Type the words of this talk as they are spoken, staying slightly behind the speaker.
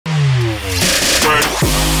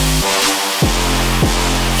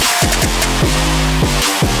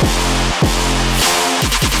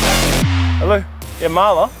Hello? Yeah,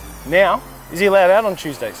 Marler, now, is he allowed out on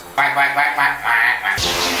Tuesdays? I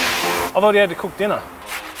thought he had to cook dinner.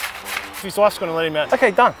 His wife's going to let him out.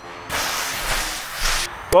 Okay, done.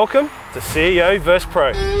 Welcome to CEO vs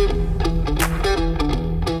Pro.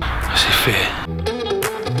 I see fear.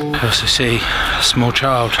 I also see a small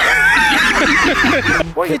child.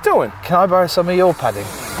 What are you doing? Can I borrow some of your padding?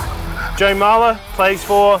 Joe Marler plays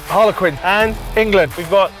for Harlequin and England. We've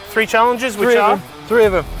got 3 challenges, which are? Three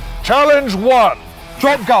of them. Challenge 1.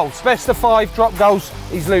 Drop goals. Best of 5 drop goals.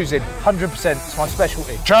 He's losing. 100%. It's my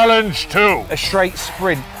specialty. Challenge 2. A straight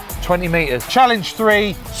sprint. 20 metres. Challenge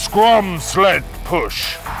 3. Scrum sled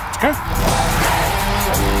push. Let's go.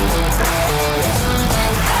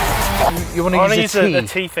 You want to use the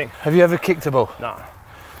T thing. Have you ever kicked a ball? No.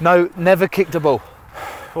 No, never kicked a ball.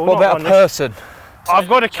 Well, what about a person? I've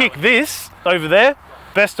got to kick this over there.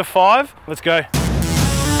 Best of 5. Let's go.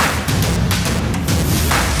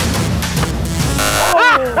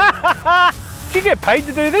 Did you get paid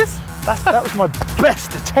to do this? That was my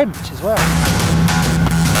best attempt as well.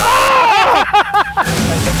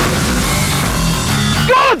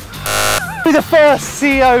 God! Be the first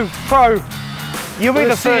CEO pro. You'll be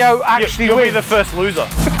the CEO first, actually you'll wins. be the first loser.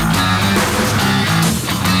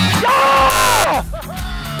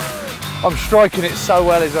 I'm striking it so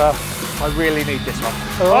well as well. I really need this one.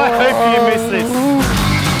 I hope you miss this.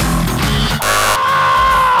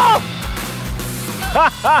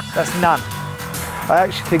 That's none. I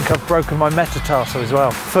actually think I've broken my metatarsal as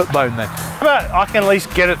well. Foot bone then. How about I can at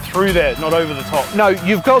least get it through there, not over the top? No,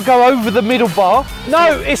 you've got to go over the middle bar.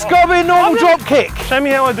 No, it's got to be a normal drop kick. Show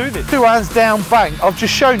me how I do this. 2 hands down, bang. I've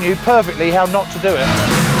just shown you perfectly how not to do it.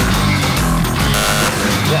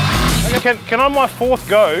 Can on my 4th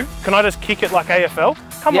go, can I just kick it like AFL?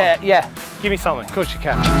 Come on. Yeah. Give me something. Of course you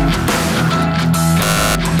can.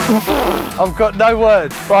 I've got no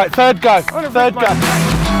words. Right, 3rd go. 3rd go.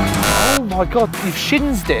 Oh my God, you've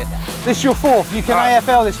shinsed it. This is your 4th. You can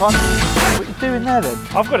AFL this one. What are you doing there then?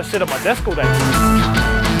 I've got to sit at my desk all day.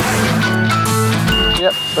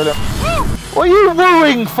 Yep, brilliant. What are you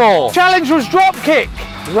wooing for? Challenge was drop kick.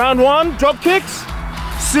 Round 1, drop kicks.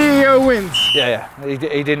 CEO wins. Yeah, he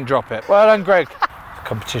didn't drop it. Well done, Greg. The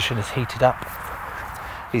competition is heated up.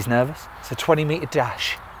 He's nervous. It's a 20-metre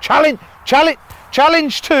dash. Challenge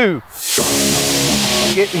 2.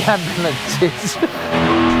 Get the ambulances.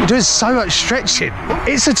 You're doing so much stretching.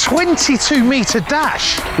 It's a 22-metre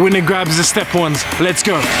dash. Winner grabs the step 1s. Let's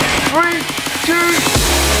go. 3, 2.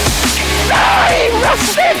 No, you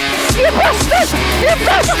busted! You busted! You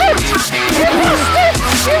busted! You busted!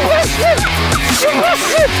 You busted! You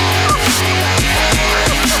busted!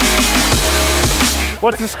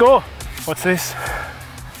 What's the score? What's this?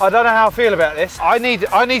 I don't know how I feel about this. I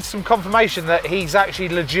need some confirmation that he's actually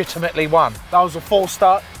legitimately won. That was a false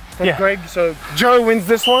start from Greg, so Joe wins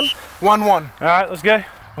this one. 1-1. All right, let's go.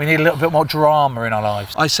 We need a little bit more drama in our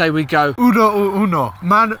lives. I say we go uno.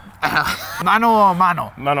 Mano a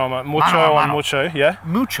mano. Mano, mucho on mucho, yeah?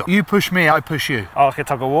 Mucho. You push me, I push you. Oh, like a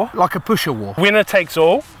tug of war? Like a pusher war. Winner takes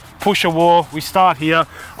all. Push a war. We start here.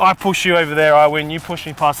 I push you over there, I win. You push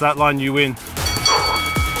me past that line, you win.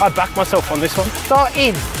 I back myself on this one. Start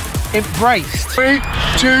in. Embraced. 3,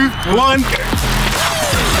 2, 1.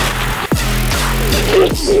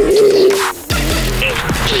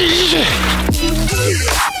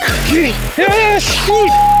 Yes!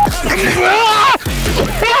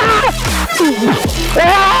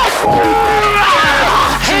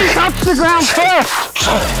 He cuts the ground first!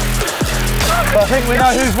 I think we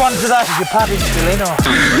know who's won today. Is your padding still in or?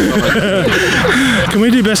 Can we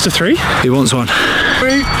do best of 3? He wants one.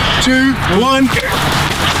 3, 2, 1.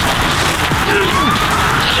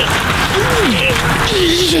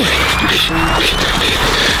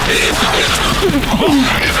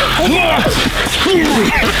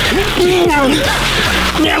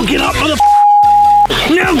 Now get up, mother.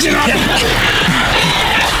 Now get up.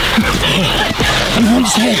 He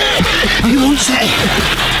wants it. He wants it.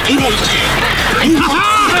 He wants it. He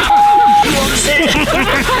wants it.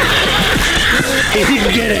 He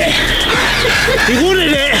didn't get it. He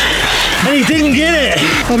wanted it, and he didn't get it.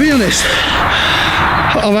 I'll be honest.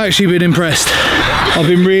 I've actually been impressed. I've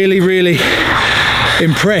been really, really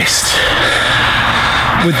impressed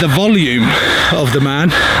with the volume of the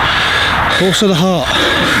man, also the heart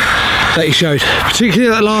that he showed, particularly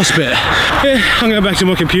that last bit. Yeah, I'm going back to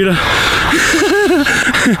my computer.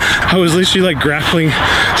 I was literally like grappling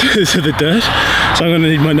to the dirt, so I'm going to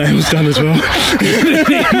need my nails done as well.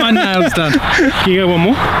 Need my nails done. Can you go one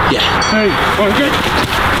more? Yeah. Hey, okay.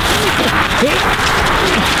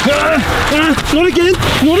 Not again,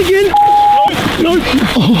 not again. No.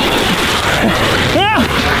 Oh. Ah.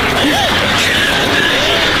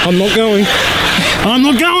 I'm not going. I'm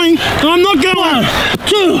not going. I'm not going. 1,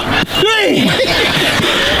 2, 3.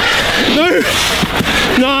 No.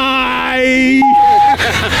 No.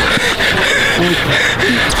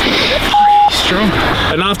 Strong.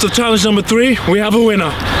 And after challenge number 3, we have a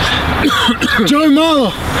winner. Joe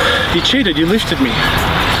Marler. You cheated, you lifted me.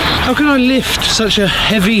 How can I lift such a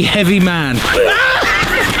heavy, heavy man?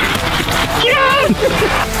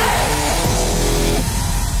 Yeah!